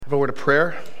Have a word of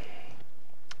prayer.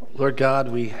 Lord God,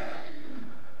 we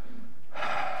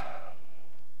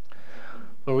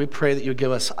pray that you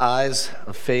give us eyes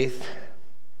of faith,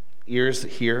 ears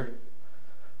that hear.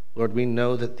 Lord, we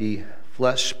know that the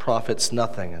flesh profits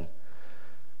nothing, and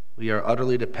we are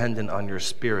utterly dependent on your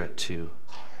Spirit to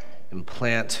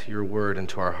implant your word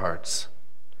into our hearts.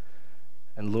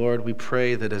 And Lord, we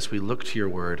pray that as we look to your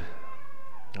word,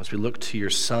 as we look to your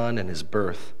Son and his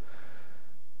birth,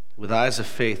 with eyes of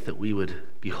faith, that we would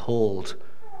behold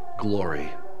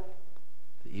glory,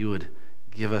 that you would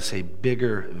give us a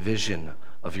bigger vision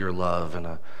of your love and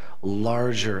a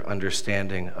larger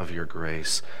understanding of your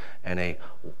grace and a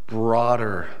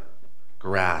broader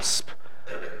grasp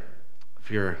of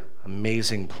your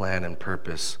amazing plan and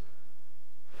purpose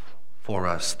for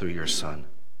us through your Son.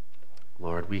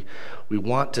 Lord, we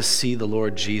want to see the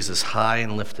Lord Jesus high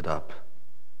and lifted up.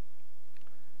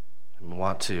 And we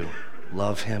want to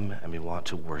love him and we want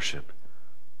to worship.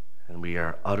 And we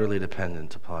are utterly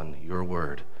dependent upon your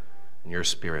word and your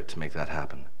Spirit to make that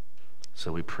happen.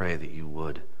 So we pray that you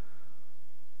would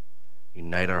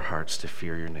unite our hearts to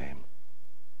fear your name.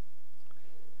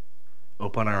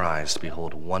 Open our eyes to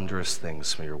behold wondrous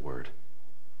things from your word.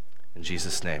 In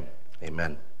Jesus' name,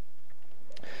 amen.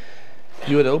 If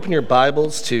you would open your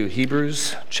Bibles to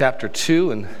Hebrews chapter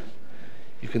 2, and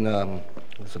you can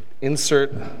there's an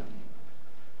insert,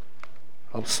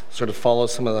 helps sort of follow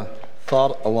some of the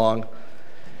thought along.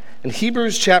 And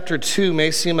Hebrews chapter 2 may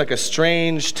seem like a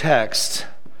strange text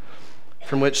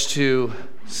from which to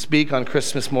speak on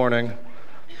Christmas morning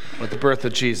with the birth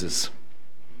of Jesus.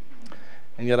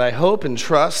 And yet I hope and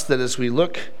trust that as we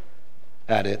look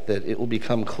at it, that it will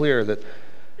become clear that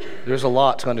there's a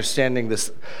lot to understanding this.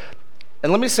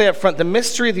 And let me say up front, the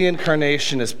mystery of the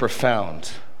incarnation is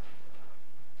profound.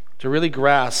 To really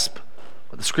grasp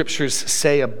what the scriptures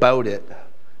say about it,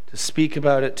 to speak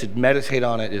about it, to meditate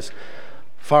on it is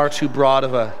far too broad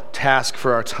of a task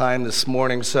for our time this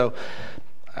morning. So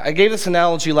I gave this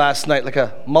analogy last night, like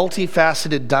a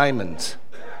multifaceted diamond.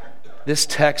 This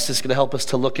text is going to help us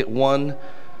to look at one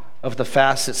of the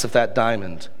facets of that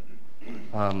diamond.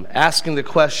 Asking the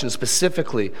question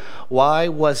specifically, why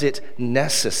was it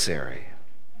necessary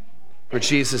for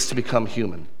Jesus to become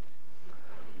human?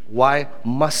 Why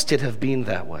must it have been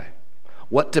that way?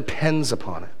 What depends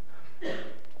upon it?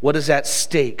 What is at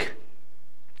stake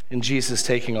in Jesus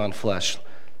taking on flesh?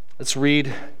 Let's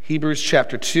read Hebrews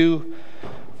chapter 2,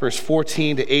 verse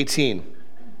 14 to 18.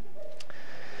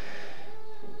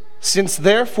 Since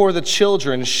therefore the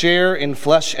children share in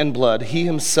flesh and blood, he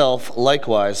himself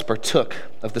likewise partook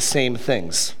of the same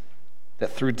things,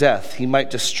 that through death he might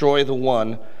destroy the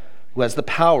one who has the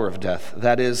power of death,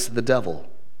 that is, the devil,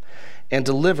 and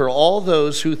deliver all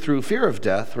those who through fear of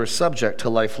death were subject to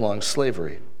lifelong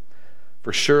slavery.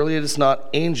 For surely it is not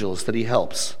angels that he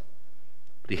helps,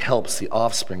 but he helps the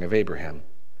offspring of Abraham.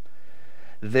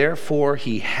 Therefore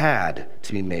he had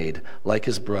to be made like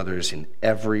his brothers in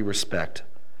every respect,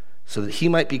 so that he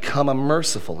might become a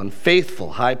merciful and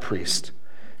faithful high priest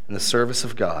in the service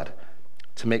of God,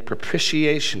 to make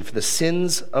propitiation for the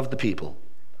sins of the people.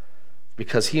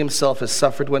 Because he himself has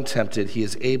suffered when tempted, he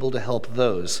is able to help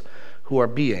those who are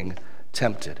being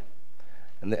tempted.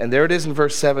 And there it is in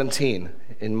verse 17.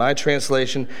 In my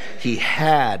translation, he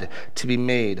had to be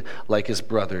made like his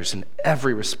brothers in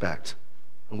every respect.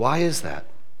 And why is that?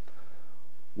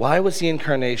 Why was the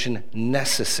incarnation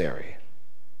necessary?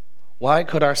 Why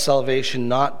could our salvation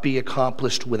not be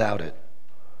accomplished without it?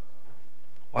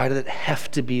 Why did it have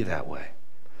to be that way?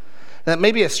 That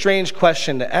may be a strange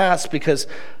question to ask because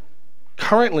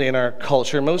currently in our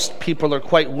culture, most people are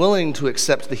quite willing to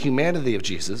accept the humanity of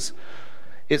Jesus.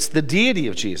 It's the deity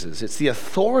of Jesus. It's the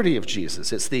authority of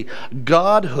Jesus. It's the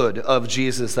godhood of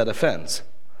Jesus that offends.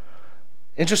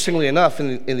 Interestingly enough,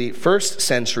 in the first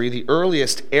century, the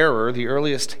earliest error, the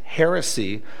earliest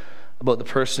heresy about the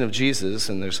person of Jesus,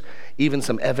 and there's even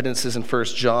some evidences in 1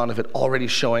 John of it already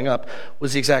showing up,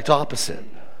 was the exact opposite.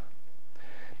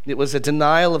 It was a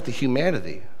denial of the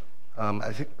humanity.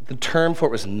 I think the term for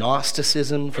it was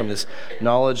Gnosticism, from this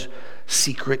knowledge,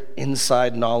 secret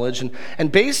inside knowledge.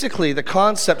 And basically the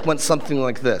concept went something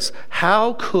like this.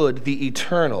 How could the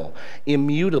eternal,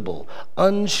 immutable,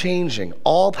 unchanging,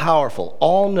 all-powerful,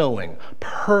 all-knowing,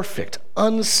 perfect,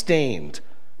 unstained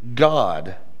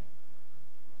God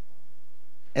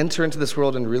enter into this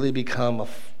world and really become a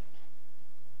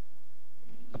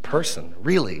person,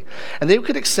 really? And they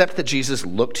could accept that Jesus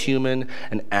looked human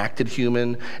and acted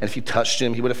human, and if you touched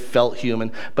him, he would have felt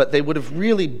human, but they would have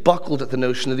really buckled at the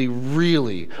notion that he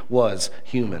really was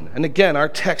human. And again, our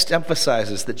text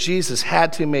emphasizes that Jesus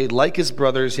had to be made like his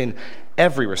brothers in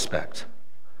every respect.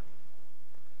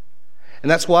 And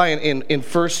that's why in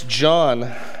 1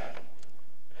 John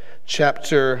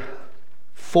chapter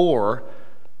 4,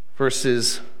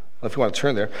 verses, if you want to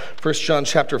turn there, 1 John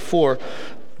chapter 4,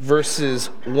 verses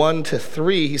 1 to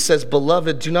 3, he says,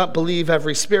 "Beloved, do not believe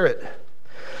every spirit,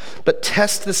 but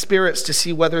test the spirits to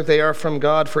see whether they are from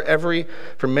God,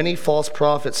 for many false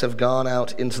prophets have gone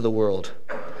out into the world.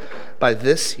 By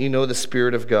this you know the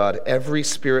Spirit of God. Every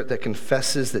spirit that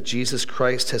confesses that Jesus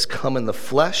Christ has come in the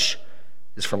flesh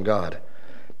is from God.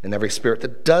 And every spirit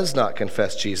that does not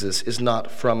confess Jesus is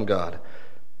not from God.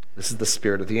 This is the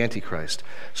spirit of the Antichrist."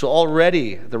 So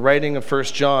already, the writing of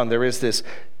 1 John, there is this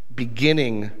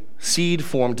beginning, seed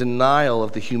form denial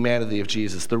of the humanity of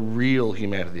Jesus, the real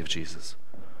humanity of Jesus.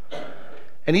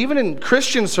 And even in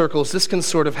Christian circles, this can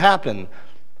sort of happen.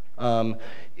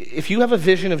 If you have a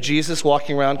vision of Jesus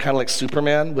walking around kind of like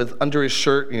Superman with under his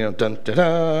shirt, dun da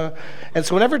da. And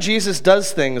so whenever Jesus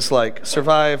does things like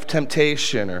survive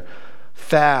temptation or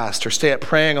fast or stay up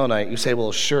praying all night, you say,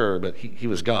 well, sure, but he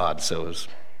was God, so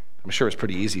I'm sure it's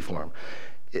pretty easy for him.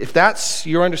 If that's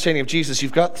your understanding of Jesus,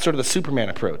 you've got sort of the Superman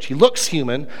approach. He looks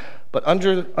human, but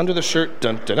under the shirt,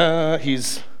 dun da da,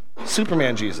 he's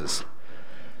Superman Jesus.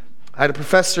 I had a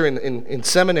professor in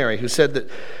seminary who said that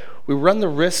we run the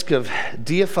risk of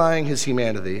deifying his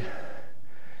humanity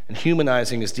and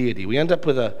humanizing his deity. We end up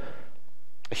with a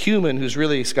human who's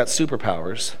really got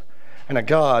superpowers and a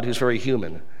God who's very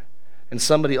human, and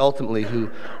somebody ultimately who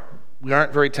we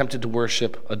aren't very tempted to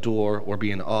worship, adore, or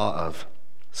be in awe of.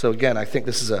 So again, I think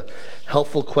this is a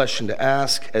helpful question to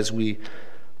ask as we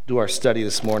do our study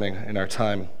this morning in our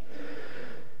time.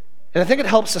 And I think it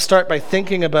helps to start by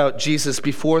thinking about Jesus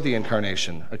before the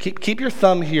incarnation. Keep your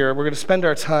thumb here. We're going to spend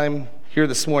our time here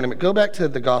this morning, but go back to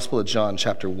the Gospel of John,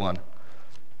 chapter 1.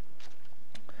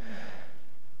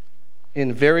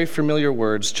 In very familiar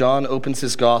words, John opens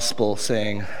his gospel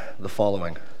saying the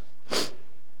following.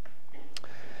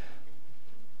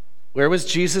 Where was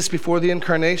Jesus before the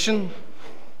incarnation?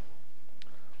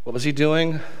 What was he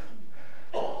doing?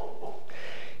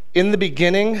 In the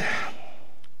beginning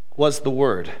was the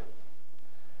Word.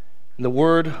 And the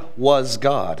Word was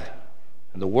God.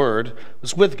 And the Word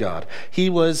was with God. He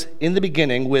was in the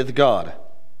beginning with God.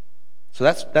 So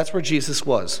that's where Jesus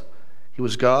was. He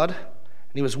was God,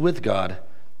 and he was with God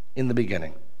in the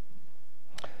beginning.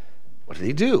 What did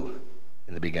he do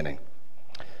in the beginning?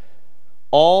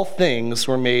 All things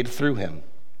were made through him.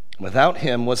 Without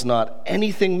him was not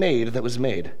anything made that was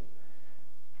made.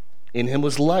 In him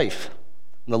was life,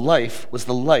 and the life was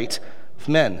the light of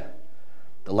men.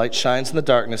 The light shines in the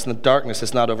darkness, and the darkness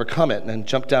has not overcome it. And then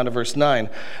jump down to verse 9.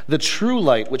 The true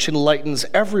light, which enlightens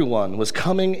everyone, was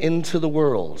coming into the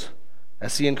world.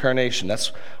 That's the incarnation.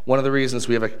 That's one of the reasons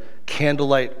we have a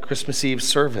candlelight Christmas Eve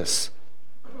service.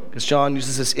 Because John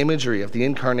uses this imagery of the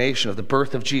incarnation, of the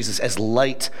birth of Jesus, as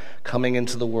light coming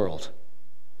into the world.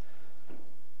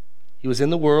 He was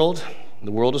in the world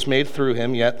was made through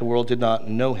him, yet the world did not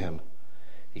know him.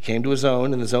 He came to his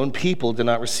own, and his own people did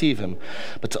not receive him.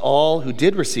 But to all who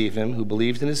did receive him, who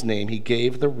believed in his name, he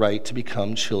gave the right to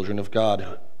become children of God,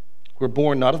 who were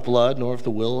born not of blood, nor of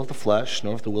the will of the flesh,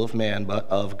 nor of the will of man, but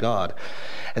of God.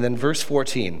 And then verse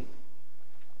 14,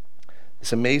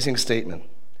 this amazing statement.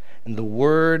 And the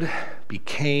Word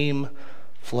became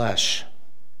flesh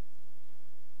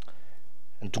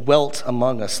and dwelt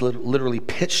among us, literally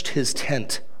pitched his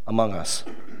tent among us.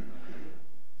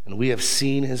 And we have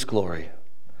seen his glory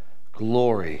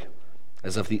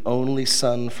as of the only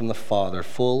Son from the Father,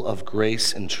 full of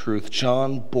grace and truth.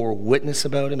 John bore witness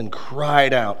about him and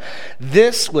cried out,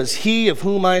 "This was he of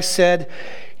whom I said,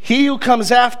 'He who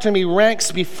comes after me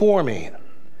ranks before me,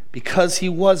 because he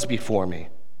was before me.'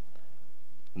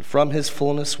 And from his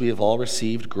fullness we have all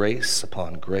received grace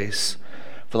upon grace.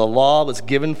 For the law was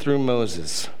given through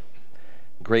Moses.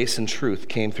 Grace and truth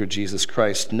came through Jesus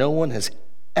Christ. No one has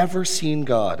ever seen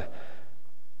God.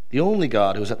 The only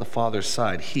God who is at the Father's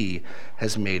side, he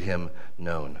has made him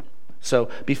known." So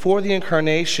before the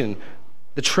incarnation,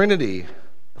 the Trinity,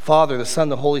 the Father, the Son,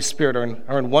 the Holy Spirit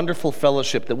are in wonderful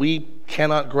fellowship that we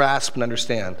cannot grasp and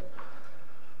understand.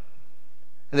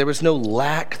 And there was no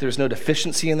lack, there was no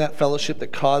deficiency in that fellowship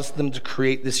that caused them to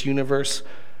create this universe.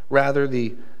 Rather,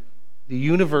 the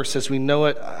universe as we know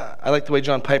it, I like the way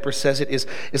John Piper says it, is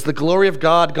the glory of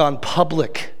God gone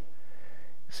public.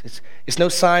 It's no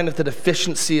sign of the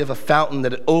deficiency of a fountain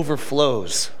that it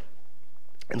overflows.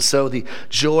 And so the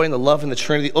joy and the love in the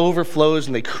Trinity overflows,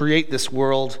 and they create this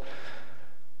world,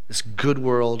 this good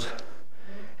world.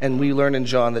 And we learn in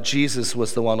John that Jesus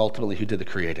was the one ultimately who did the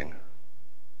creating.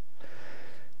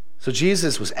 So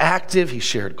Jesus was active, he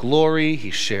shared glory,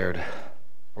 he shared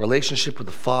a relationship with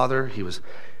the Father, he was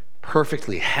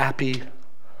perfectly happy.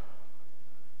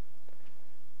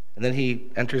 And then he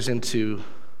enters into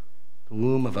the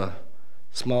womb of a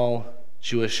small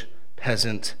Jewish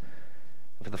peasant,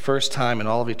 and for the first time in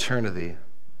all of eternity,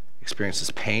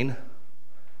 experiences pain,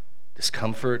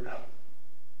 discomfort,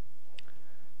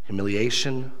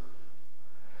 humiliation.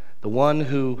 The one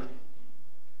who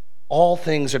all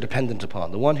things are dependent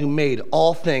upon, the one who made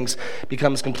all things,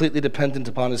 becomes completely dependent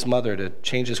upon his mother to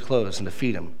change his clothes and to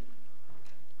feed him.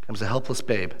 Becomes a helpless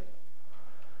babe.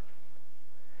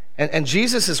 And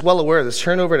Jesus is well aware of this.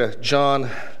 Turn over to John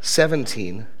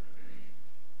 17.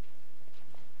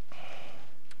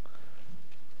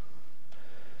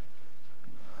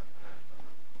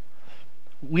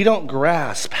 We don't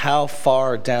grasp how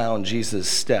far down Jesus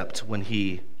stepped when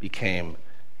he became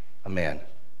a man.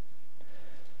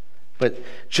 But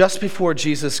just before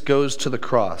Jesus goes to the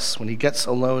cross, when he gets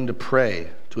alone to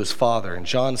pray to his Father in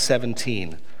John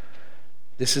 17,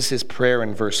 this is his prayer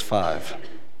in verse 5.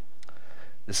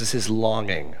 This is his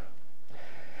longing.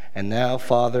 And now,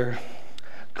 Father,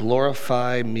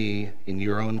 glorify me in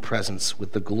your own presence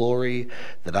with the glory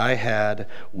that I had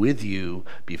with you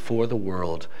before the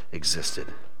world existed.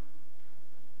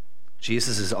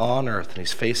 Jesus is on earth and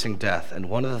he's facing death, and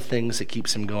one of the things that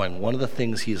keeps him going, one of the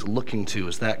things he is looking to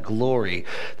is that glory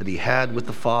that he had with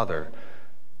the Father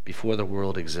before the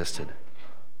world existed.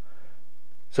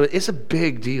 So it is a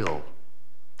big deal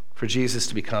for Jesus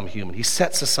to become human. He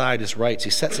sets aside his rights. He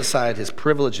sets aside his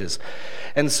privileges.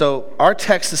 And so our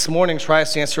text this morning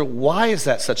tries to answer, why is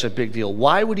that such a big deal?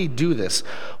 Why would he do this?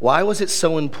 Why was it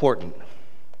so important?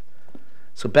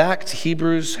 So back to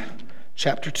Hebrews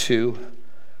chapter 2.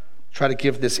 Try to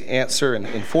give this answer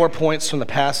in 4 points from the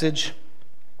passage.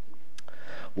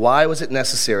 Why was it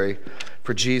necessary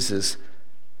for Jesus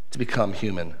to become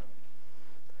human?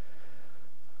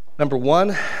 Number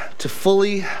one, to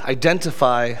fully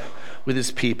identify with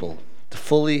his people. To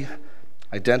fully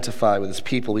identify with his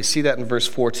people. We see that in verse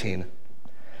 14.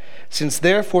 Since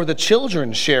therefore the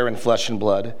children share in flesh and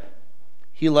blood,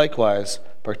 he likewise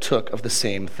partook of the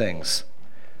same things.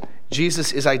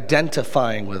 Jesus is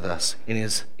identifying with us in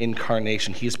his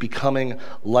incarnation. He is becoming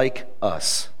like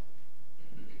us.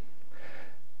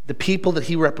 The people that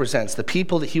he represents, the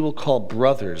people that he will call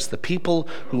brothers, the people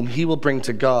whom he will bring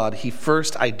to God, he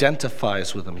first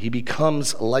identifies with them. He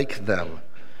becomes like them. In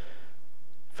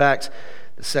fact,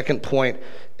 the second point,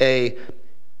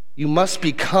 you must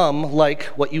become like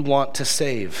what you want to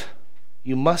save.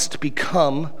 You must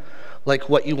become like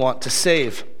what you want to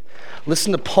save.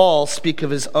 Listen to Paul speak of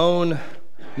his own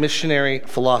missionary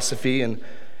philosophy in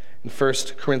 1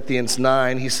 Corinthians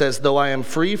 9. He says, though I am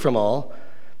free from all,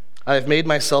 I have made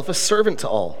myself a servant to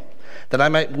all, that I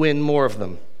might win more of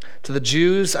them. To the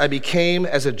Jews I became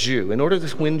as a Jew, in order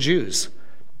to win Jews.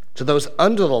 To those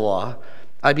under the law,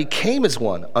 I became as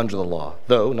one under the law,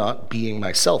 though not being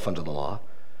myself under the law,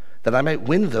 that I might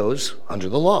win those under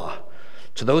the law.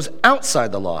 To those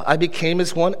outside the law, I became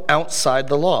as one outside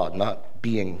the law, not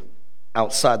being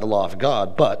outside the law of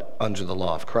God, but under the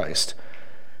law of Christ,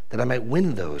 that I might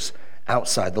win those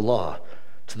outside the law.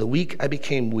 To the weak I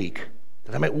became weak,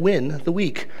 that I might win the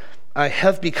weak. I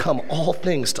have become all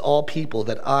things to all people,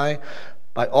 that I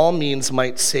by all means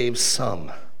might save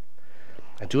some.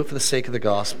 I do it for the sake of the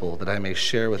gospel, that I may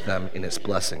share with them in its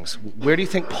blessings. Where do you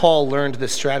think Paul learned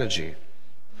this strategy?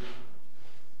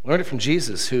 Learned it from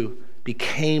Jesus, who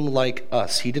became like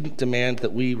us. He didn't demand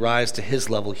that we rise to his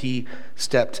level. He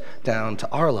stepped down to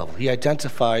our level. He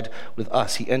identified with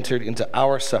us. He entered into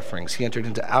our sufferings. He entered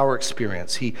into our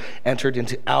experience. He entered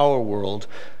into our world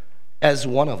as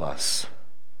one of us,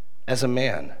 as a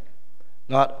man.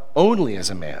 Not only as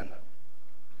a man,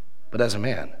 but as a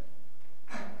man.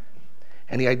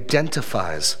 And he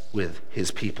identifies with his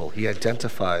people. He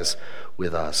identifies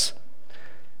with us.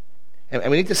 And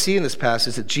we need to see in this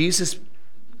passage that Jesus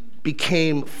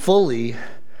became fully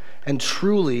and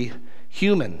truly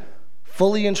human.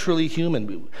 Fully and truly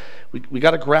human. We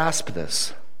got to grasp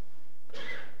this.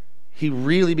 He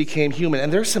really became human.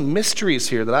 And there's some mysteries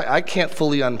here that I can't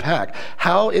fully unpack.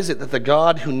 How is it that the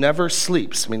God who never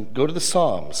sleeps, go to the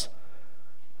Psalms.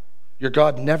 Your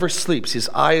God never sleeps. His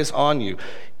eye is on you.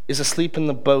 Is asleep in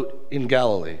the boat in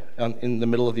Galilee, in the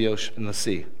middle of the ocean, in the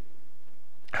sea.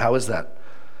 How is that?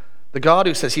 The God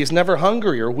who says he is never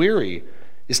hungry or weary,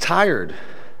 is tired,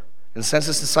 and sends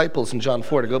his disciples in John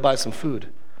 4 to go buy some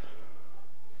food.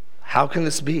 How can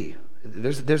this be?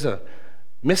 There's a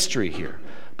mystery here,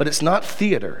 but it's not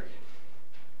theater.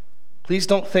 Please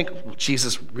don't think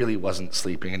Jesus really wasn't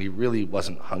sleeping and he really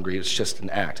wasn't hungry. It's just an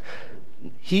act.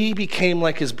 He became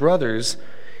like his brothers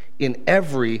in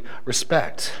every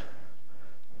respect.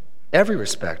 Every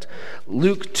respect.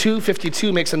 Luke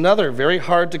 2:52 makes another very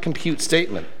hard to compute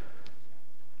statement.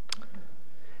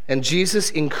 And Jesus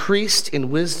increased in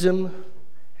wisdom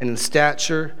and in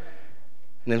stature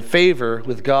and in favor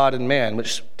with God and man,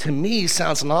 which to me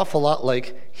sounds an awful lot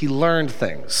like he learned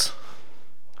things.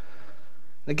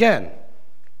 Again,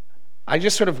 I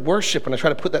just sort of worship and I try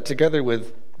to put that together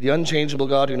with the unchangeable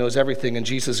God who knows everything, and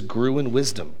Jesus grew in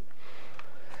wisdom.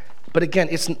 But again,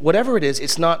 it's whatever it is,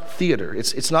 it's not theater.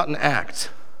 It's not an act.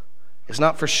 It's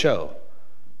not for show.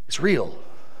 It's real.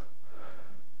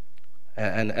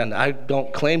 And I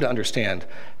don't claim to understand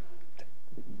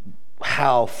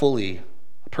how fully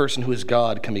a person who is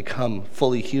God can become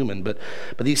fully human, but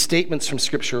these statements from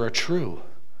Scripture are true.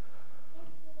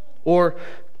 Or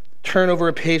turn over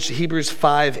a page to Hebrews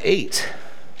 5:8.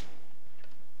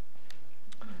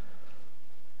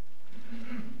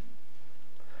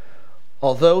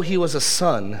 Although he was a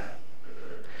son,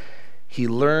 he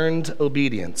learned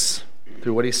obedience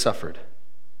through what he suffered.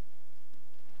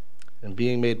 And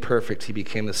being made perfect, he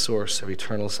became the source of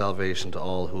eternal salvation to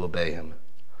all who obey him.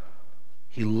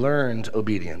 He learned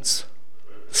obedience.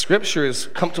 Scripture is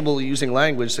comfortable using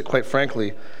language that, quite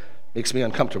frankly, makes me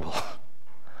uncomfortable.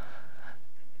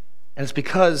 And it's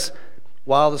because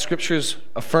while the Scriptures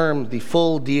affirm the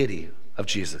full deity of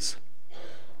Jesus,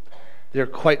 they're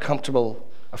quite comfortable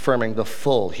affirming the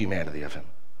full humanity of him.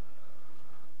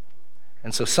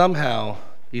 And so somehow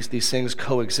these things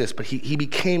coexist, but he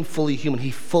became fully human.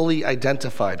 He fully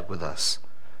identified with us.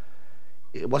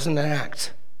 It wasn't an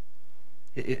act.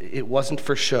 It wasn't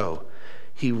for show.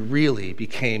 He really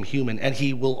became human, and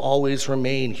he will always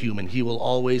remain human. He will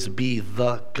always be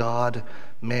the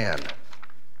God-man.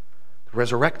 The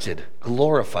resurrected,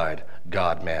 glorified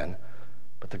God-man,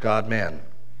 but the God-man.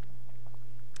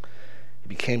 He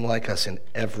became like us in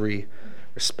every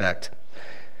respect.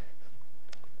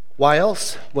 Why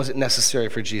else was it necessary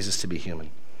for Jesus to be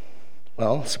human?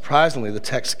 Well, surprisingly, the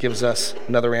text gives us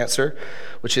another answer,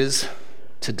 which is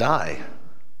to die.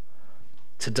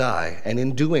 To die, and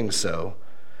in doing so,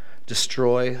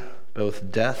 destroy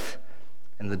both death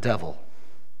and the devil.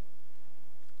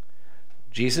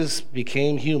 Jesus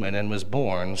became human and was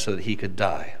born so that he could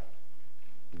die.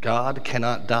 God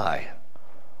cannot die.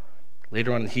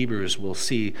 Later on in Hebrews, we'll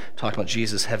see, talking about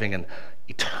Jesus having an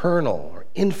eternal or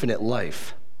infinite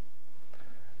life.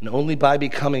 And only by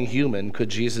becoming human could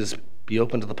Jesus be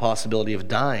open to the possibility of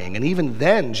dying. And even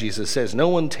then, Jesus says, "No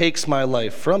one takes my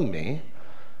life from me,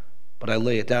 but I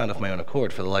lay it down of my own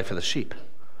accord for the life of the sheep."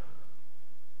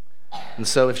 And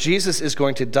so if Jesus is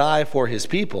going to die for his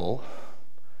people,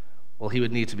 well, he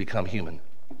would need to become human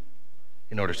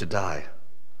in order to die.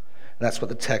 And that's what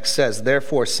the text says.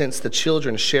 Therefore, since the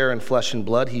children share in flesh and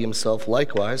blood, he himself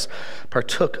likewise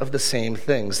partook of the same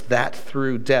things, that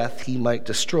through death he might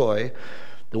destroy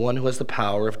the one who has the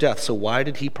power of death. So why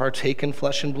did he partake in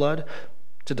flesh and blood?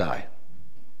 To die.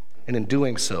 And in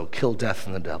doing so, kill death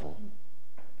and the devil.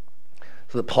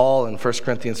 So that Paul in 1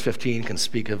 Corinthians 15 can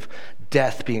speak of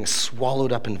death being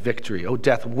swallowed up in victory. "O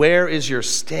death, where is your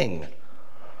sting?"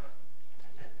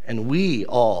 And we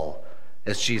all,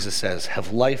 as Jesus says,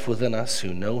 have life within us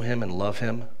who know him and love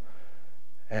him,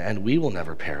 and we will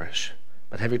never perish,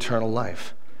 but have eternal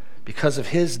life. Because of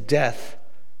his death,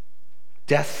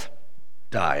 death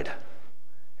died,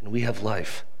 and we have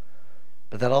life.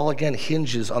 But that all again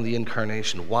hinges on the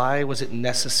incarnation. Why was it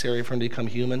necessary for him to become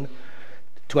human?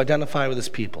 To identify with his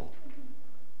people,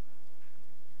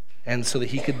 and so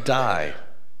that he could die.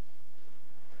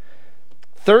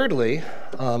 Thirdly,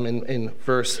 in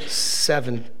verse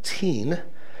 17,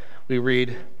 we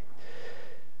read,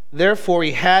 "Therefore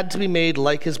he had to be made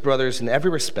like his brothers in every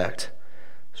respect,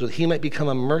 so that he might become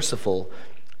a merciful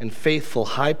and faithful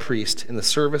high priest in the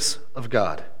service of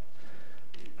God."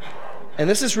 And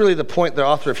this is really the point the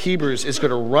author of Hebrews is going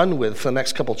to run with for the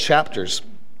next couple chapters.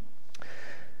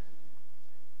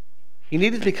 He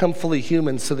needed to become fully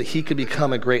human so that he could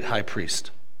become a great high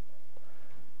priest.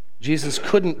 Jesus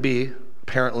couldn't be,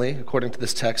 apparently, according to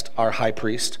this text, our high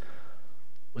priest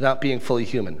without being fully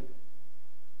human.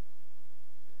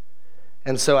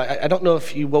 And so I don't know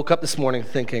if you woke up this morning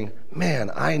thinking, "Man,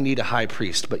 I need a high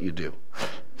priest," but you do.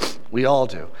 We all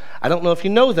do. I don't know if you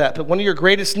know that, but one of your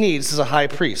greatest needs is a high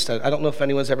priest. I don't know if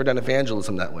anyone's ever done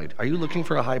evangelism that way. Are you looking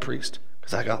for a high priest?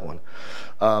 Because I got one.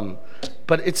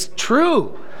 But it's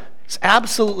true. It's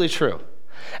absolutely true.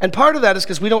 And part of that is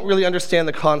because we don't really understand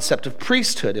the concept of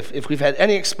priesthood. If we've had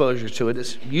any exposure to it,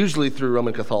 it's usually through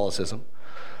Roman Catholicism.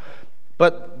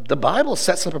 But the Bible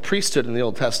sets up a priesthood in the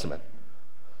Old Testament.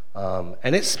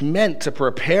 And it's meant to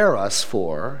prepare us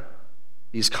for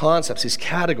these concepts, these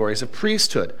categories of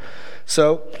priesthood.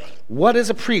 So, what is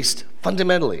a priest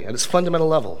fundamentally, at its fundamental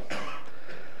level?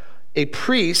 A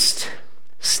priest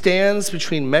stands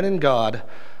between men and God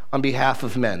on behalf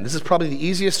of men. This is probably the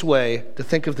easiest way to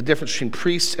think of the difference between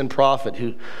priest and prophet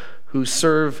who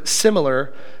serve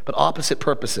similar but opposite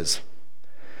purposes.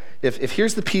 If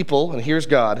here's the people and here's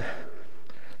God,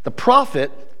 the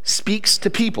prophet speaks to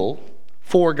people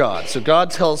for God. So God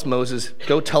tells Moses,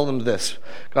 go tell them this.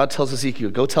 God tells Ezekiel,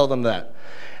 go tell them that.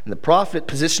 And the prophet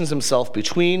positions himself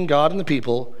between God and the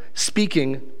people,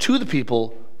 speaking to the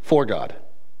people for God,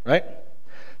 right?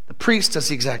 The priest does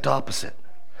the exact opposite.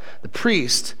 The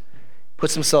priest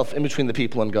puts himself in between the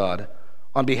people and God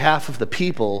on behalf of the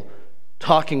people,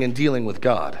 talking and dealing with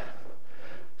God.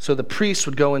 So the priest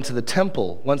would go into the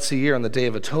temple once a year on the Day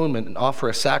of Atonement and offer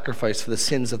a sacrifice for the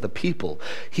sins of the people.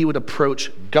 He would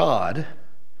approach God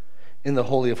in the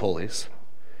Holy of Holies,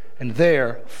 and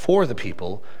there, for the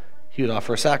people, he would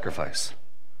offer a sacrifice.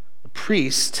 The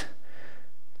priest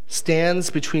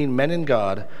stands between men and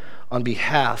God on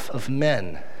behalf of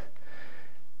men.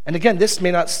 And again, this may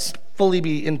not fully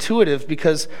be intuitive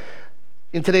because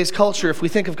in today's culture, if we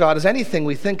think of God as anything,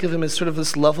 we think of him as sort of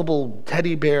this lovable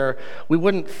teddy bear. We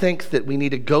wouldn't think that we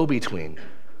need a go-between.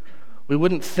 We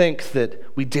wouldn't think that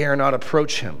we dare not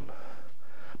approach him.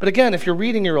 But again, if you're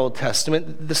reading your Old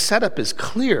Testament, the setup is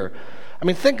clear. I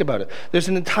mean, think about it. There's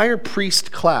an entire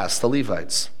priest class, the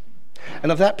Levites.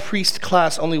 And of that priest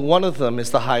class, only one of them is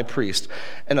the high priest.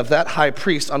 And of that high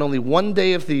priest, on only one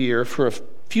day of the year, for a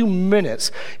few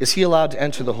minutes, is he allowed to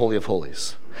enter the Holy of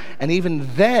Holies. And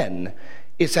even then,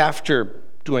 it's after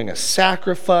doing a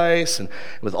sacrifice and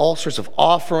with all sorts of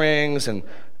offerings. And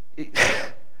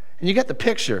you get the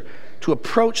picture. To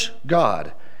approach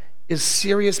God is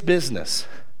serious business.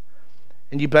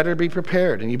 And you better be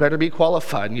prepared, and you better be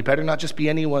qualified, and you better not just be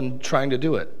anyone trying to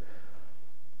do it.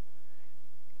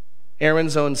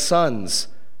 Aaron's own sons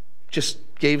just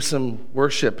gave some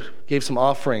worship, gave some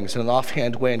offerings in an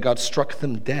offhand way, and God struck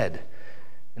them dead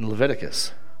in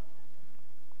Leviticus.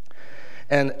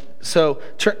 And so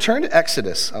turn to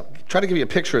Exodus. I'll try to give you a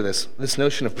picture of this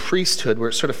notion of priesthood, where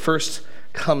it sort of first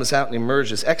comes out and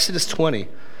emerges. Exodus 20,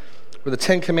 where the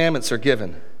Ten Commandments are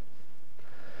given.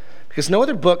 Because no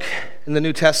other book in the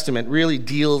New Testament really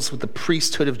deals with the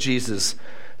priesthood of Jesus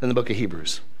than the book of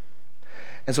Hebrews.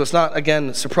 And so it's not,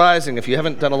 again, surprising if you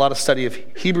haven't done a lot of study of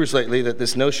Hebrews lately that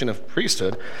this notion of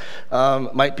priesthood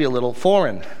might be a little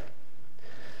foreign.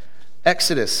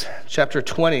 Exodus chapter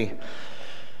 20.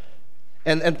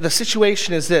 And the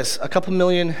situation is this. A couple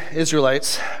million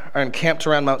Israelites are encamped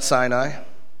around Mount Sinai.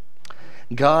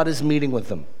 God is meeting with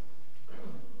them.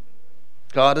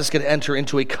 God is going to enter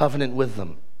into a covenant with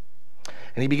them.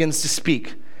 And he begins to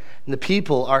speak. And the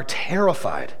people are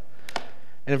terrified.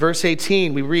 And in verse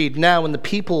 18, we read, "Now when the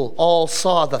people all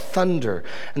saw the thunder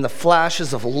and the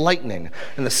flashes of lightning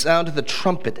and the sound of the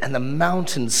trumpet and the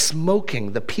mountain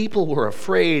smoking, the people were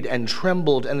afraid and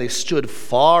trembled, and they stood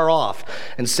far off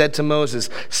and said to Moses,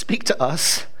 'Speak to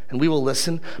us, and we will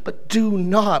listen, but do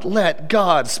not let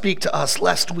God speak to us,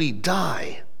 lest we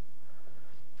die.'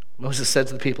 Moses said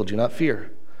to the people, 'Do not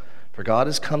fear, for God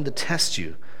has come to test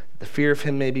you, that the fear of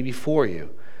him may be before you,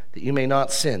 that you may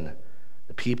not sin.'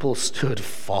 The people stood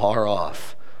far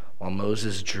off while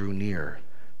Moses drew near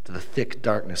to the thick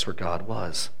darkness where God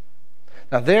was."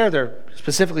 Now they're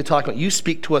specifically talking about, you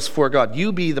speak to us for God,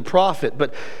 you be the prophet.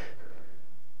 But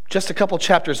just a couple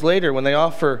chapters later, when they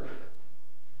offer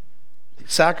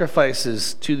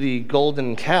sacrifices to the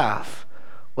golden calf,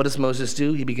 what does Moses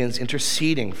do? He begins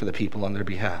interceding for the people on their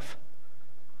behalf.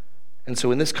 And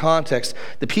so in this context,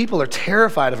 the people are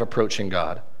terrified of approaching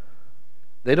God.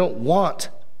 They don't want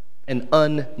an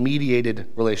unmediated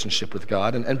relationship with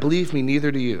God. And believe me, neither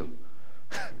do you.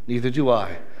 Neither do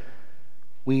I.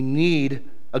 We need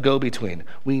a go-between.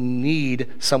 We need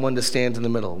someone to stand in the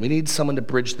middle. We need someone to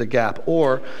bridge the gap.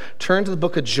 Or turn to the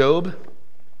book of Job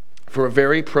for a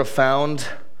very profound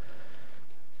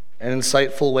and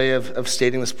insightful way of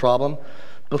stating this problem.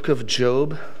 Book of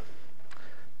Job,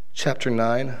 chapter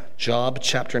 9. Job,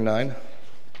 chapter 9.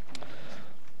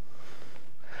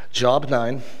 Job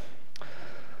 9.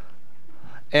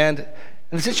 And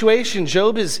in the situation,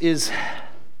 Job is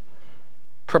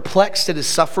perplexed at his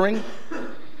suffering.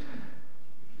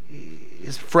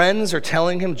 His friends are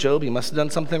telling him, "Job, you must have done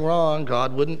something wrong.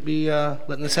 God wouldn't be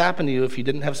letting this happen to you if you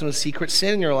didn't have some secret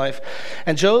sin in your life."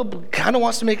 And Job kind of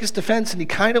wants to make his defense, and he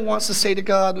kind of wants to say to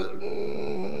God,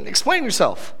 "Explain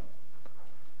yourself."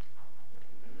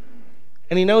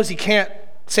 And he knows he can't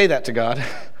say that to God.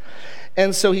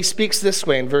 And so he speaks this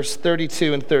way in verse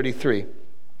 32 and 33.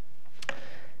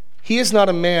 He is not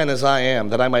a man as I am,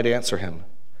 that I might answer him,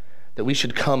 that we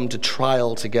should come to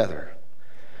trial together.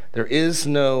 There is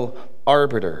no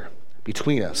arbiter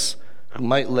between us who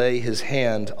might lay his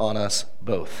hand on us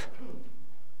both.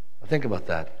 Think about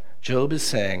that. Job is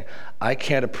saying, I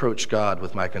can't approach God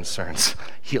with my concerns.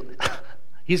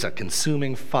 He's a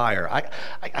consuming fire.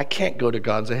 I can't go to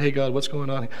God and say, hey, God, what's going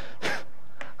on?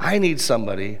 I need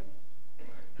somebody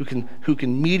who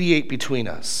can mediate between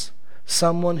us,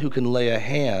 someone who can lay a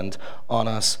hand on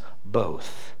us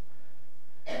both.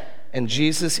 And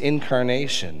Jesus'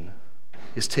 incarnation,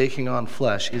 his taking on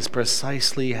flesh, is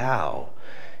precisely how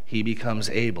he becomes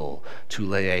able to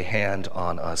lay a hand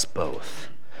on us both,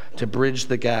 to bridge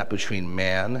the gap between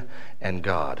man and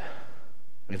God.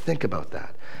 I mean, think about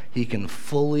that. He can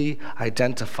fully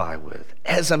identify with,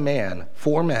 as a man,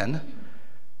 for men,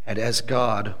 and as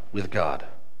God with God.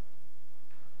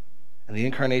 And the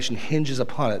incarnation hinges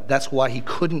upon it. That's why he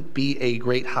couldn't be a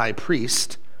great high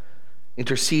priest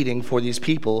interceding for these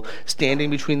people, standing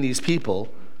between these people,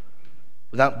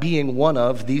 without being one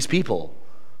of these people.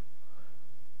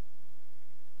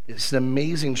 It's an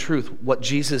amazing truth, what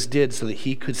Jesus did so that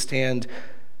he could stand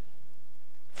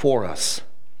for us.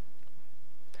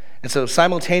 And so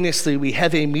simultaneously, we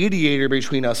have a mediator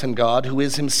between us and God who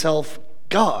is himself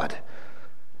God.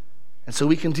 And so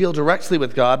we can deal directly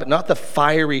with God, but not the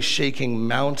fiery, shaking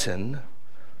mountain,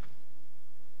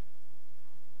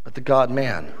 but the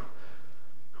God-man,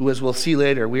 who, as we'll see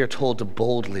later, we are told to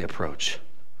boldly approach.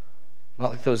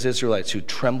 Not like those Israelites who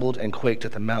trembled and quaked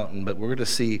at the mountain, but we're going to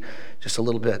see just a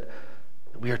little bit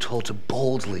that we are told to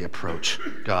boldly approach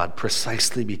God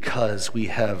precisely because we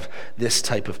have this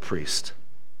type of priest.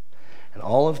 And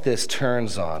all of this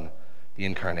turns on the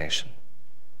incarnation.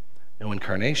 No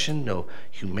incarnation, no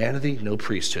humanity, no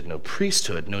priesthood. No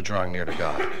priesthood, no drawing near to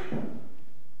God.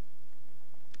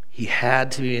 He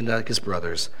had to be like his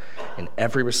brothers in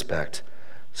every respect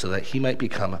so that he might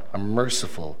become a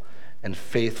merciful and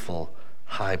faithful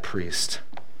high priest.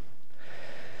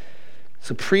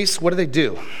 So priests, what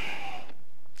do?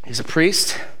 He's a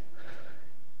priest.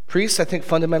 Priests, I think,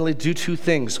 fundamentally do two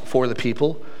things for the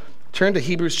people. Turn to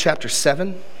Hebrews chapter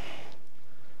 7.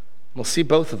 We'll see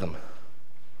both of them.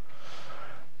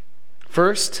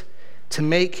 First, to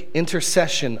make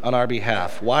intercession on our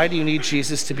behalf. Why do you need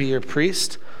Jesus to be your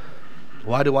priest?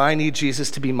 Why do I need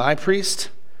Jesus to be my priest?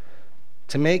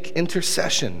 To make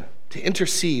intercession, to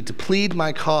intercede, to plead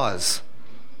my cause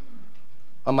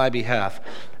on my behalf.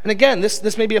 And again,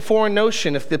 this may be a foreign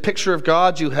notion if the picture of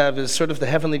God you have is sort of the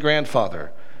heavenly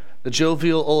grandfather, the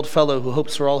jovial old fellow who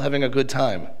hopes we're all having a good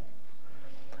time.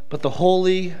 But the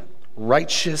holy,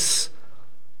 righteous,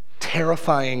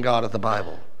 terrifying God of the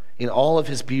Bible, in all of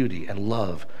his beauty and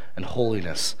love and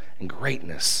holiness and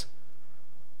greatness,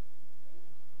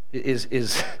 is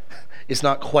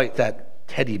not quite that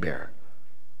teddy bear.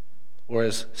 Or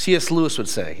as C.S. Lewis would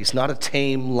say, he's not a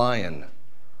tame lion.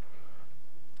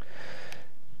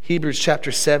 Hebrews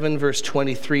chapter 7, verse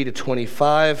 23 to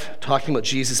 25, talking about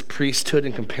Jesus' priesthood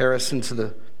in comparison to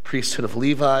the priesthood of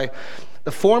Levi.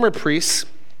 The former priests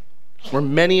were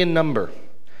many in number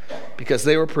because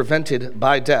they were prevented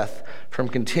by death from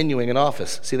continuing in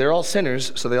office. See, they're all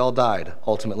sinners, so they all died,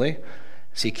 ultimately.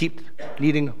 So you keep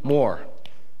needing more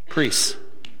priests.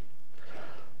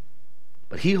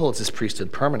 But he holds his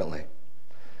priesthood permanently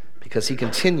because he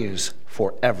continues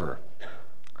forever.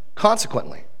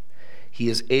 Consequently, he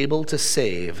is able to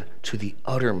save to the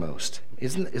uttermost.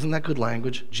 Isn't that good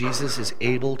language? Jesus is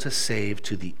able to save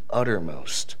to the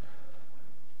uttermost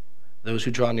those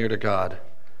who draw near to God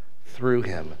through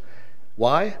him.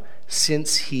 Why?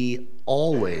 Since he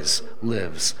always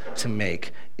lives to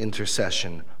make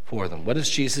intercession for them. What is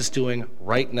Jesus doing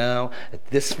right now at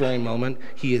this very moment?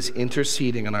 He is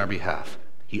interceding on our behalf.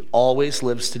 He always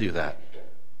lives to do that.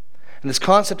 And this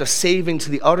concept of saving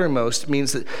to the uttermost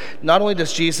means that not only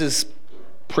does Jesus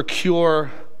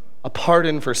procure a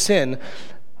pardon for sin,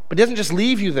 but he doesn't just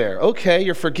leave you there. Okay,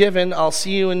 you're forgiven. I'll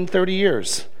see you in 30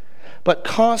 years. But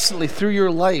constantly through your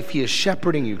life, he is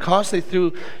shepherding you. Constantly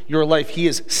through your life, he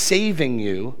is saving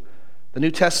you. The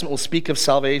New Testament will speak of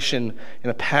salvation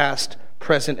in a past,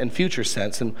 present, and future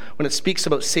sense. And when it speaks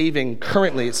about saving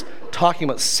currently, it's talking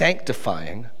about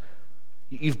sanctifying.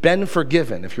 You've been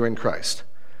forgiven if you're in Christ,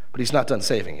 but he's not done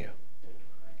saving you.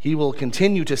 He will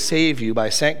continue to save you by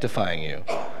sanctifying you.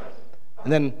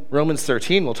 And then Romans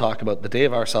 13 will talk about the day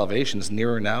of our salvation is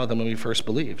nearer now than when we first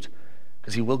believed,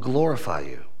 because he will glorify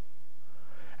you.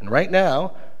 And right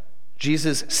now,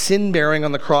 Jesus' sin-bearing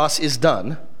on the cross is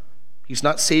done. He's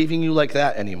not saving you like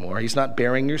that anymore. He's not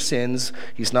bearing your sins.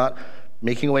 He's not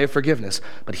making a way of forgiveness.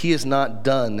 But he is not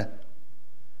done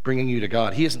bringing you to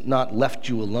God. He has not left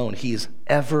you alone. He is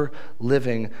ever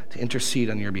living to intercede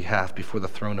on your behalf before the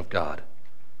throne of God.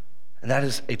 And that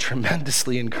is a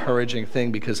tremendously encouraging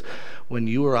thing, because when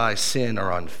you or I sin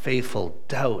or are unfaithful,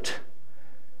 doubt,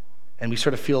 and we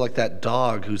sort of feel like that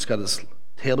dog who's got his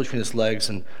tail between his legs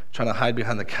and trying to hide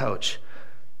behind the couch,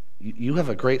 you have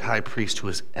a great high priest who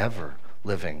is ever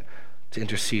living to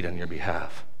intercede on your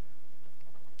behalf.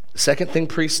 The second thing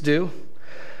priests do,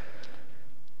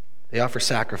 they offer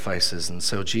sacrifices. And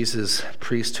so Jesus'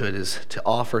 priesthood is to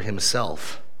offer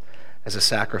himself as a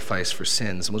sacrifice for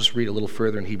sins. And we'll just read a little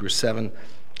further in Hebrews 7.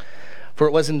 For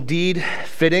it was indeed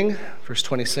fitting, verse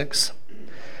 26,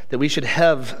 that we should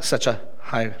have such a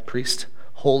high priest,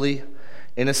 holy,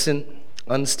 innocent,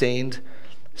 unstained,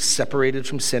 separated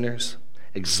from sinners,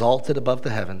 exalted above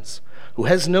the heavens, who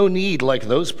has no need, like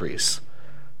those priests,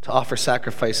 to offer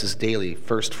sacrifices daily,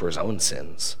 first for his own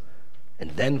sins,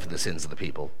 and then for the sins of the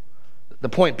people. The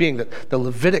point being that the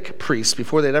Levitic priests,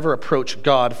 before they'd ever approach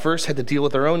God, first had to deal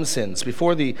with their own sins.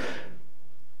 Before the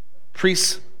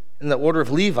priests in the order of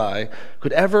Levi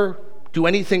could ever do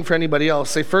anything for anybody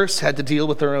else, they first had to deal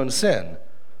with their own sin.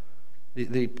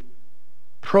 The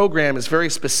program is very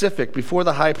specific. Before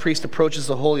the high priest approaches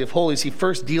the Holy of Holies, he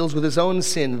first deals with his own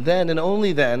sin. Then and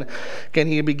only then can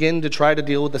he begin to try to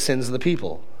deal with the sins of the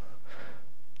people.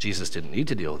 Jesus didn't need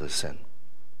to deal with his sin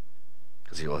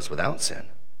because he was without sin.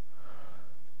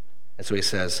 And so he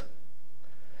says,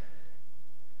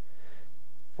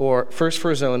 first for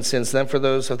his own sins, then for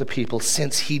those of the people,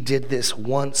 since he did this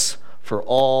once for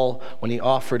all when he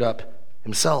offered up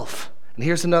himself. And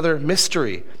here's another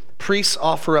mystery. Priests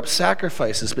offer up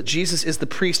sacrifices, but Jesus is the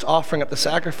priest offering up the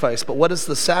sacrifice. But what is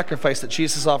the sacrifice that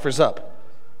Jesus offers up?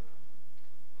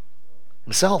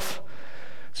 Himself.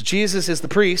 So Jesus is the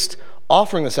priest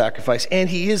offering the sacrifice, and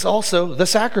he is also the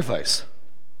sacrifice.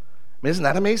 I mean, isn't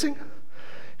that amazing?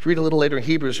 If you read a little later in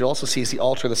Hebrews, you'll also see the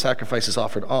altar the sacrifice is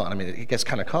offered on. I mean, it gets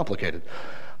kind of complicated.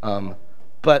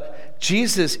 But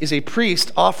Jesus is a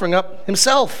priest offering up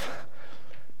himself.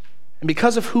 And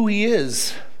because of who he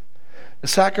is, the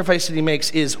sacrifice that he makes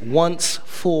is once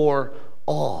for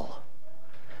all.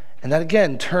 And that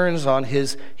again turns on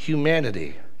his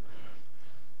humanity.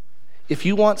 If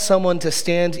you want someone to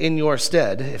stand in your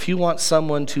stead, if you want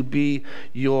someone to be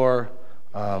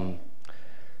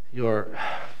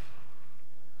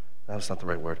that's not the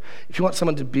right word. If you want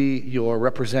someone to be your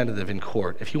representative in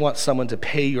court, if you want someone to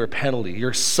pay your penalty,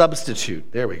 your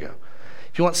substitute, there we go.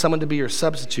 If you want someone to be your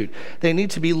substitute, they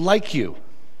need to be like you.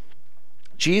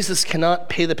 Jesus cannot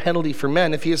pay the penalty for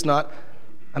men if he is not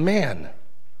a man.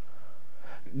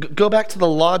 Go back to the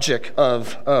logic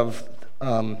of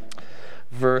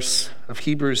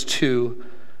Hebrews 2,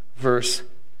 verse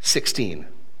 16.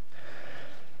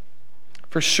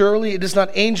 For surely it is not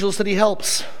angels that he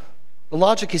helps. The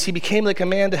logic is he became like a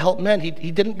man to help men.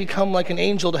 He didn't become like an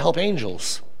angel to help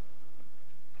angels.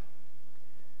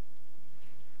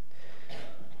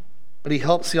 But he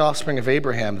helps the offspring of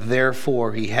Abraham,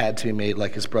 therefore he had to be made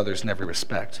like his brothers in every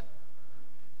respect.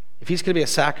 If he's going to be a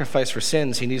sacrifice for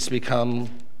sins, he needs to become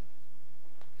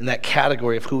in that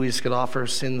category of who he's going to offer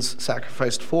sins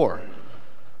sacrificed for.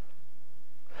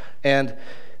 And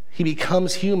he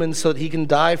becomes human so that he can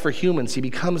die for humans. He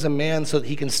becomes a man so that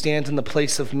he can stand in the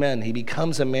place of men. He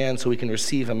becomes a man so he can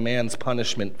receive a man's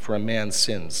punishment for a man's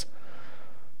sins.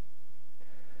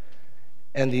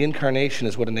 And the incarnation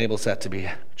is what enables that to be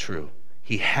true.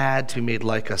 He had to be made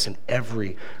like us in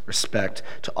every respect,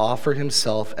 to offer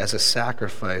himself as a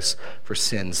sacrifice for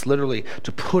sins, literally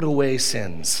to put away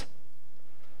sins.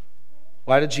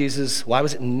 Why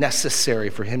was it necessary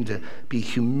for him to be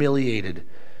humiliated,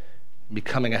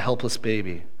 becoming a helpless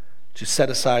baby, to set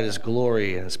aside his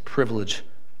glory and his privilege,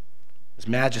 his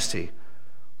majesty?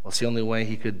 Well, it's the only way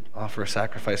he could offer a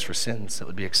sacrifice for sins that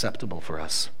would be acceptable for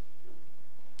us.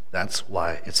 That's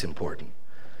why it's important.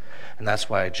 And that's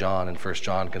why John in 1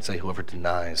 John can say whoever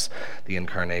denies the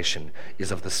incarnation is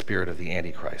of the spirit of the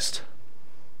Antichrist.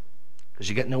 Because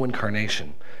you get no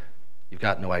incarnation. You've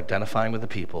got no identifying with the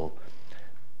people.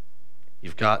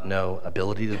 You've got no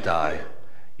ability to die.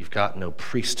 You've got no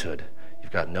priesthood.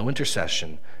 You've got no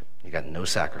intercession. You've got no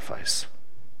sacrifice.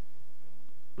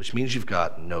 Which means you've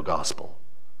got no gospel.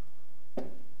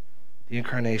 The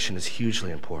incarnation is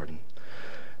hugely important.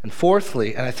 And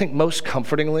fourthly, and I think most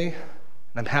comfortingly, and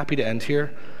I'm happy to end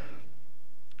here,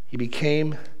 he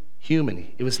became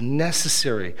human. It was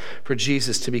necessary for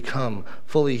Jesus to become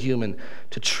fully human,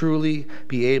 to truly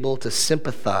be able to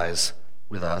sympathize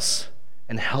with us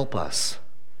and help us.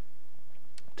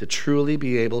 To truly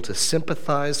be able to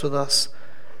sympathize with us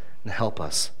and help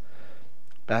us.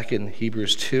 Back in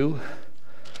Hebrews 2,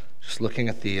 just looking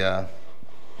at the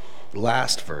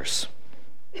last verse.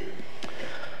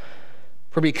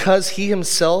 For because he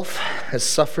himself has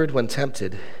suffered when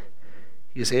tempted,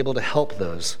 he is able to help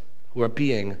those who are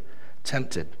being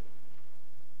tempted.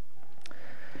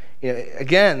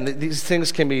 Again, these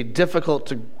things can be difficult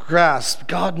to grasp.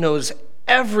 God knows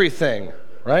everything,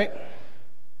 right?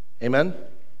 Amen?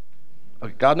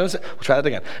 Okay, God knows it. We'll try that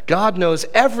again. God knows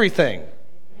everything.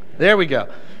 There we go.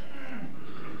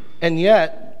 And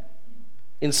yet,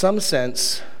 in some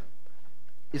sense,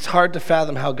 it's hard to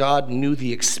fathom how God knew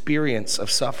the experience of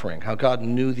suffering, how God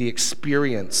knew the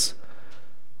experience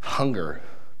of hunger,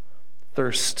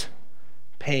 thirst,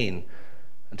 pain,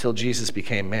 until Jesus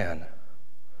became man.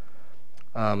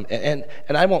 And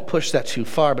I won't push that too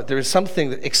far, but there is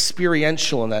something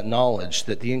experiential in that knowledge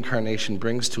that the incarnation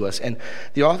brings to us. And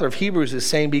the author of Hebrews is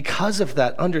saying, because of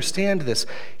that, understand this,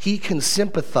 he can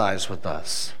sympathize with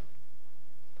us.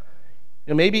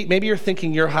 Maybe you're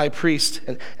thinking you're high priest,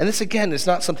 and this again is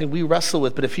not something we wrestle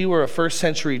with, but if you were a first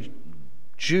century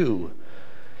Jew,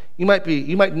 you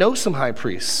might know some high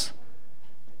priests,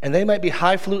 and they might be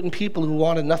highfalutin people who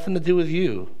wanted nothing to do with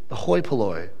you, the hoi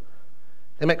polloi.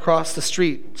 They might cross the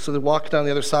street so they walk down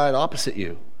the other side opposite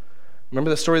you.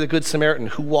 Remember the story of the Good Samaritan?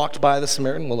 Who walked by the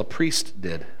Samaritan? Well, a priest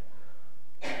did.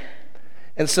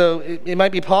 And so it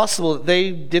might be possible that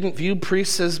they didn't view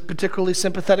priests as particularly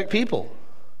sympathetic people.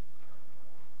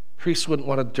 Priest wouldn't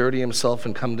want to dirty himself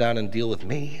and come down and deal with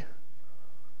me.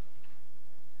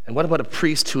 And what about a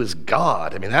priest who is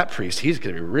God? I mean, that priest, he's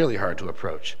going to be really hard to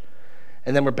approach.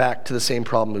 And then we're back to the same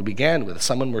problem we began with,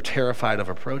 someone we're terrified of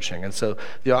approaching. And so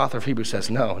the author of Hebrews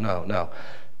says, no.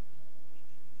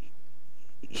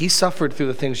 He suffered through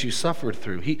the things you suffered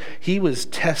through. He was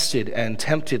tested and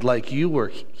tempted like you were.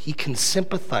 He can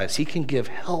sympathize. He can give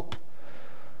help.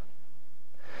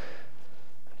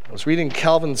 I was reading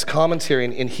Calvin's commentary,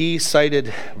 and he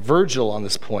cited Virgil on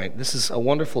this point. This is a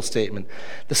wonderful statement.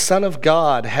 The Son of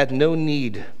God had no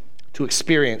need to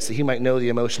experience that he might know the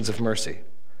emotions of mercy.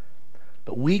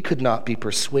 But we could not be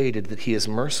persuaded that he is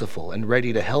merciful and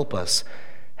ready to help us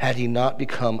had he not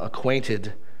become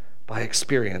acquainted by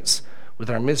experience with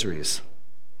our miseries.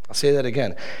 I'll say that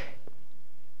again.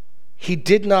 He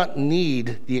did not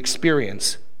need the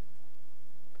experience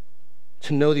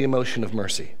to know the emotion of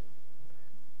mercy.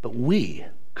 But we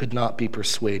could not be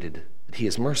persuaded that he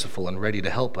is merciful and ready to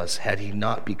help us had he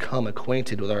not become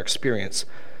acquainted with our experience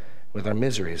with our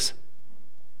miseries.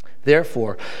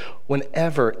 Therefore,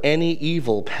 whenever any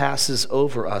evil passes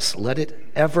over us, let it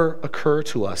ever occur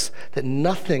to us that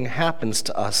nothing happens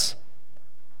to us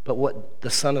but what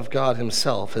the Son of God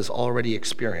himself has already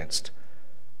experienced,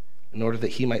 in order that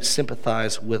he might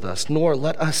sympathize with us. Nor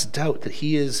let us doubt that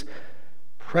he is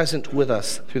present with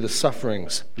us through the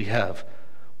sufferings we have.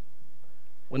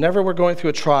 Whenever we're going through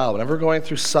a trial, whenever we're going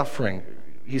through suffering,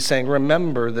 he's saying,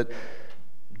 remember that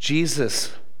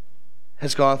Jesus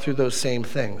has gone through those same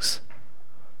things.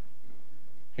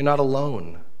 You're not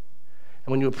alone.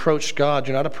 And when you approach God,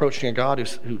 you're not approaching a God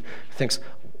who thinks,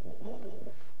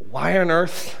 why on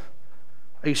earth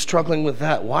are you struggling with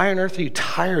that? Why on earth are you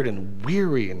tired and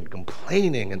weary and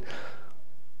complaining?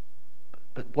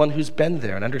 But one who's been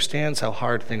there and understands how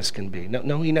hard things can be.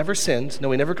 No, he never sinned.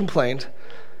 No, he never complained.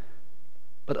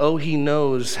 But he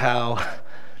knows how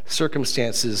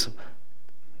circumstances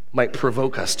might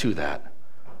provoke us to that.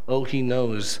 He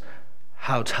knows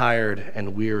how tired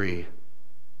and weary,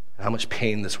 how much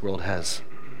pain this world has.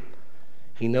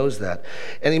 He knows that.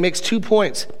 And he makes 2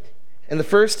 points. And the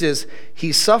first is,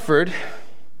 he suffered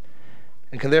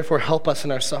and can therefore help us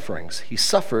in our sufferings. He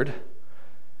suffered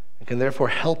and can therefore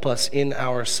help us in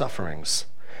our sufferings.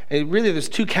 And really, there's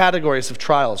 2 categories of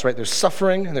trials, right? There's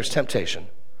suffering and there's temptation.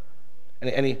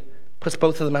 And he puts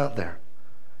both of them out there.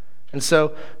 And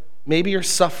so maybe you're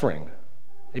suffering.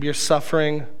 Maybe you're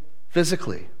suffering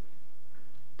physically,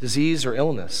 disease or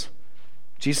illness.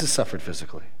 Jesus suffered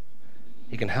physically.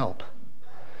 He can help.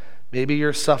 Maybe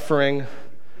you're suffering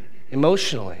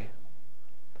emotionally.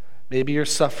 Maybe you're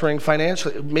suffering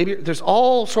financially. Maybe there's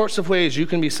all sorts of ways you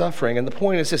can be suffering. And the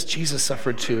point is this, Jesus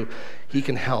suffered too. He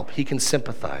can help. He can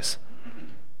sympathize.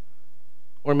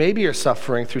 Or maybe you're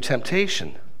suffering through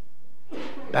temptation,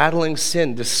 battling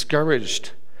sin,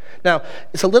 discouraged. Now,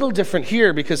 it's a little different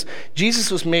here because Jesus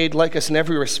was made like us in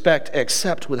every respect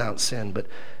except without sin. But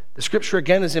the scripture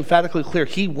again is emphatically clear.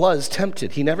 He was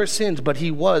tempted. He never sinned, but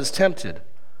he was tempted.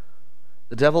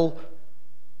 The devil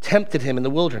tempted him in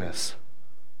the wilderness.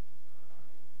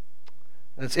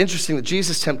 And it's interesting that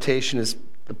Jesus' temptation is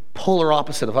the polar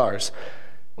opposite of ours.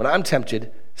 When I'm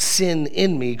tempted, sin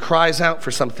in me cries out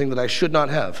for something that I should not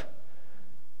have.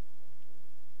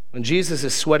 When Jesus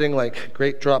is sweating like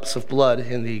great drops of blood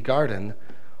in the garden,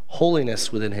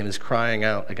 holiness within him is crying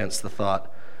out against the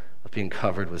thought of being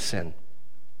covered with sin.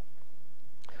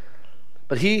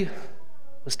 But he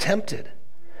was tempted.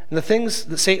 And the things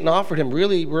that Satan offered him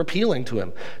really were appealing to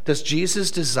him. Does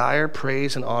Jesus desire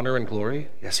praise and honor and glory?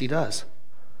 Yes, he does.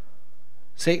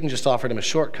 Satan just offered him a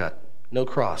shortcut, no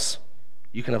cross.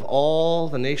 You can have all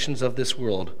the nations of this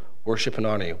world worship and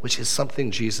honor you, which is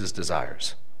something Jesus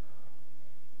desires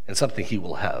and something he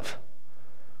will have.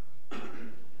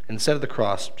 Instead of the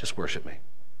cross, just worship me.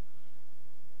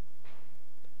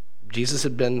 Jesus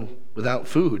had been without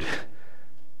food.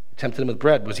 He tempted him with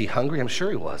bread. Was he hungry? I'm sure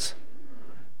he was.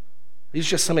 These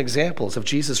are just some examples of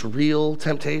Jesus' real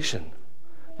temptation.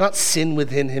 Not sin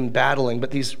within him battling,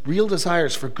 but these real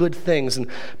desires for good things. And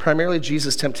primarily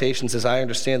Jesus' temptations, as I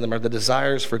understand them, are the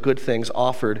desires for good things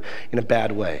offered in a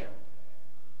bad way.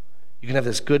 You can have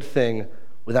this good thing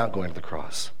without going to the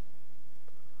cross.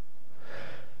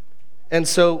 And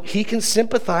so he can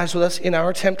sympathize with us in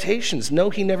our temptations. No,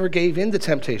 he never gave in to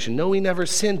temptation. No, he never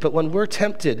sinned. But when we're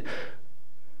tempted,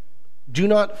 do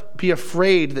not be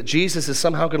afraid that Jesus is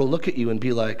somehow going to look at you and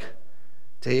be like,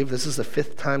 Dave, this is the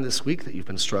 5th time this week that you've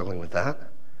been struggling with that.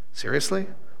 Seriously?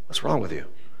 What's wrong with you?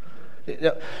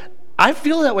 I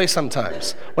feel that way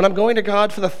sometimes. When I'm going to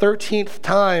God for the 13th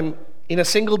time in a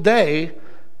single day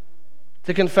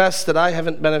to confess that I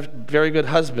haven't been a very good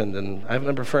husband and I haven't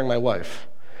been preferring my wife.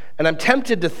 And I'm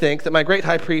tempted to think that my great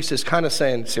high priest is kind of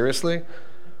saying, seriously?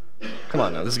 Come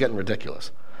on now, this is getting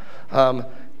ridiculous. And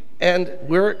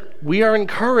we are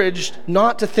encouraged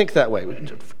not to think that way.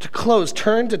 To close,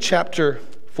 turn to chapter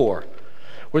 4,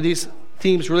 where these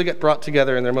themes really get brought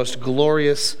together in their most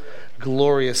glorious,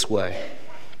 glorious way.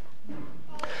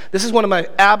 This is one of my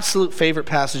absolute favorite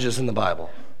passages in the Bible.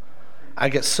 I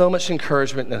get so much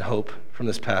encouragement and hope from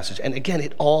this passage. And again,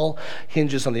 it all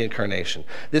hinges on the incarnation.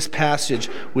 This passage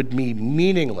would be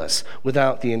meaningless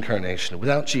without the incarnation,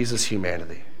 without Jesus'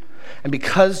 humanity. And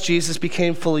because Jesus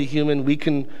became fully human, we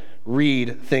can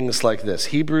read things like this.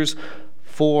 Hebrews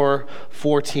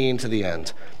 4:14 to the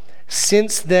end.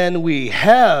 Since then we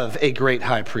have a great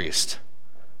high priest.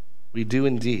 We do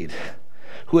indeed.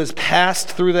 Who has passed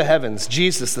through the heavens,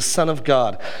 Jesus, the Son of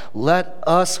God. Let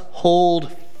us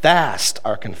hold fast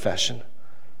our confession.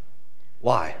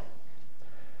 Why?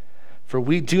 For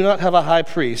we do not have a high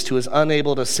priest who is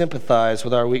unable to sympathize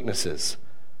with our weaknesses.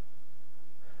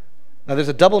 Now there's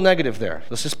a double negative there.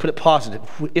 Let's just put it positive.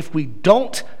 If we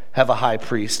don't have a high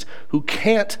priest who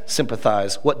can't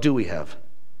sympathize, what do we have?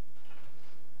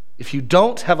 If you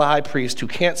don't have a high priest who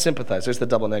can't sympathize, there's the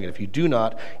double negative. You do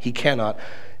not, he cannot.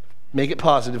 Make it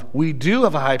positive. We do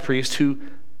have a high priest who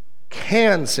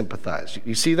can sympathize.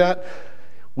 You see that?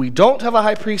 We don't have a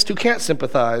high priest who can't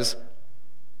sympathize.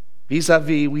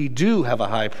 Vis-a-vis, we do have a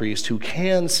high priest who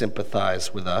can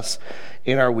sympathize with us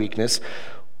in our weakness,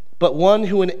 but one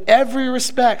who in every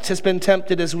respect has been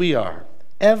tempted as we are.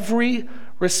 Every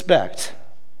respect.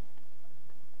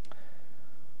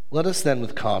 Let us then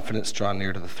with confidence draw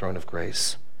near to the throne of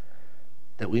grace,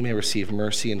 that we may receive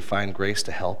mercy and find grace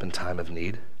to help in time of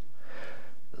need.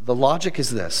 The logic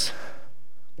is this.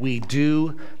 We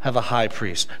do have a high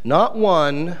priest, not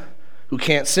one who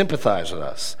can't sympathize with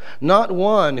us, not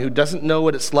one who doesn't know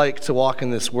what it's like to walk in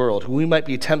this world, who we might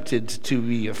be tempted to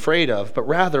be afraid of, but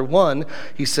rather one,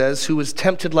 he says, who is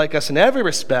tempted like us in every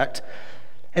respect,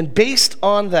 and based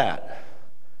on that,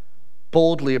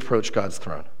 boldly approach God's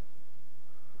throne.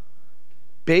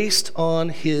 Based on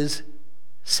his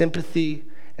sympathy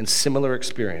and similar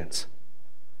experience,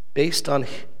 based on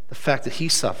the fact that he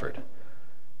suffered,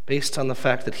 based on the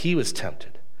fact that he was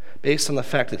tempted, based on the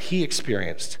fact that he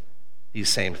experienced these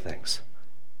same things.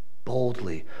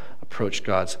 Boldly approach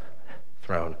God's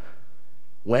throne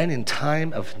when in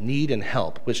time of need and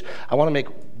help, which I want to make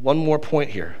one more point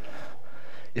here.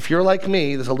 If you're like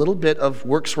me, there's a little bit of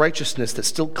works righteousness that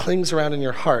still clings around in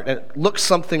your heart, and it looks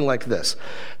something like this.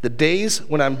 The days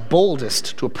when I'm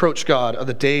boldest to approach God are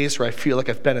the days where I feel like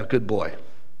I've been a good boy.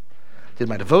 I did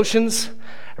my devotions,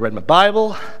 I read my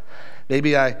Bible,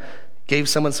 maybe I gave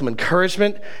someone some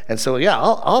encouragement, and so yeah,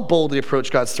 I'll boldly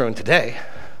approach God's throne today.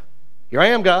 Here I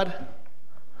am, God,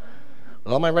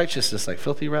 with all my righteousness like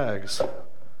filthy rags.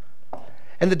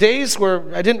 And the days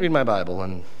where I didn't read my Bible,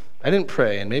 and I didn't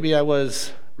pray, and maybe I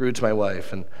was rude to my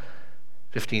wife and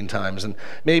 15 times, and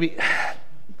maybe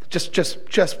just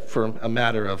for a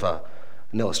matter of an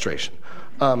illustration.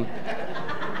 On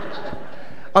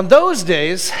those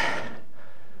days,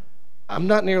 I'm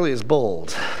not nearly as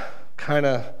bold, kind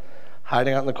of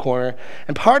hiding out in the corner.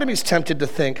 And part of me is tempted to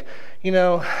think,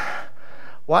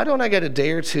 why don't I get a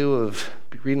day or two of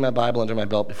reading my Bible under my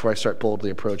belt before I start boldly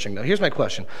approaching? Now, here's my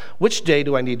question. Which day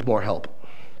do I need more help?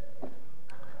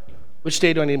 Which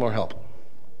day do I need more help?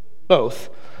 Both.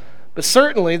 But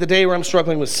certainly the day where I'm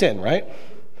struggling with sin, right?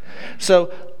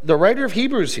 So the writer of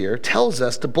Hebrews here tells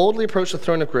us to boldly approach the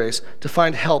throne of grace to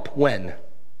find help when?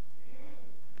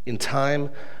 In time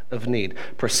of need.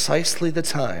 Precisely the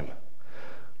time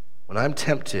when I'm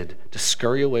tempted to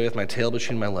scurry away with my tail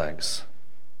between my legs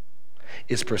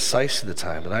is precisely the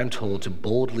time that I'm told to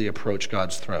boldly approach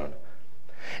God's throne.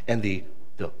 And the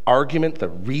argument, the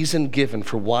reason given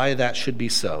for why that should be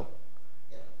so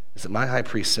is that my high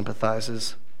priest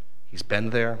sympathizes. He's been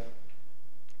there.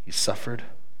 He's suffered.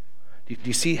 Do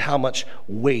you see how much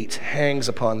weight hangs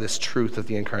upon this truth of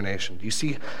the incarnation? Do you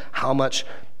see how much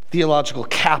theological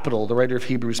capital the writer of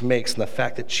Hebrews makes in the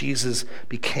fact that Jesus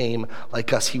became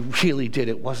like us? He really did.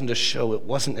 It wasn't a show. It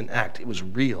wasn't an act. It was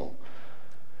real.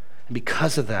 And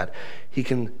because of that, he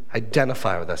can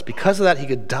identify with us. Because of that, he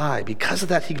could die. Because of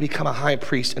that, he could become a high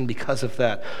priest. And because of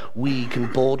that, we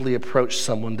can boldly approach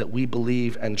someone that we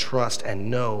believe and trust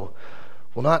and know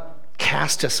will not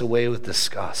cast us away with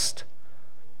disgust,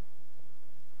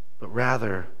 but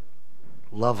rather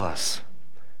love us,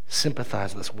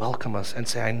 sympathize with us, welcome us, and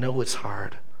say, I know it's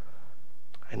hard.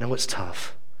 I know it's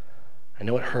tough. I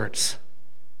know it hurts.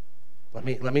 Let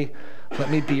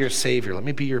me be your Savior. Let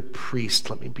me be your priest.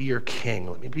 Let me be your king.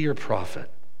 Let me be your prophet.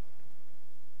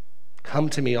 Come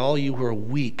to me, all you who are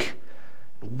weak,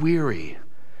 weary,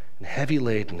 and heavy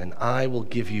laden, and I will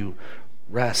give you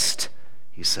rest,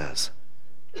 he says.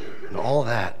 And all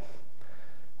that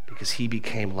because he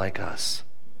became like us,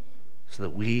 so that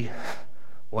we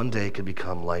one day could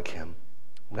become like him.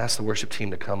 I'm going to ask the worship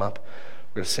team to come up.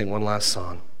 We're going to sing one last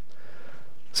song.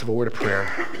 Let's have a word of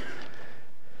prayer.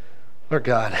 Lord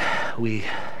God, we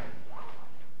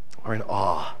are in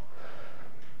awe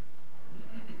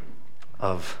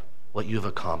of what you have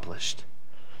accomplished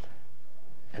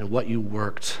and what you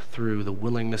worked through the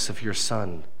willingness of your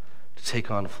Son to take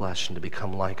on flesh and to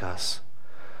become like us.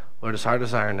 Lord, it's our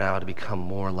desire now to become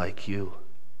more like you.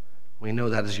 We know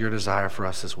that is your desire for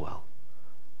us as well.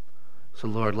 So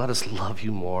Lord, let us love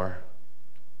you more.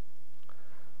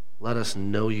 Let us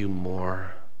know you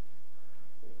more.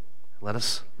 Let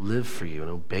us live for you and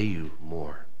obey you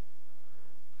more.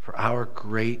 For our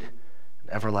great and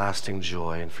everlasting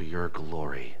joy and for your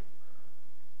glory.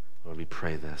 Lord, we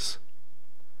pray this.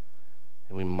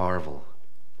 And we marvel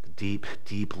at the deep,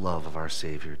 deep love of our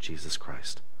Savior, Jesus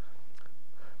Christ.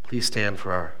 Please stand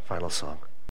for our final song.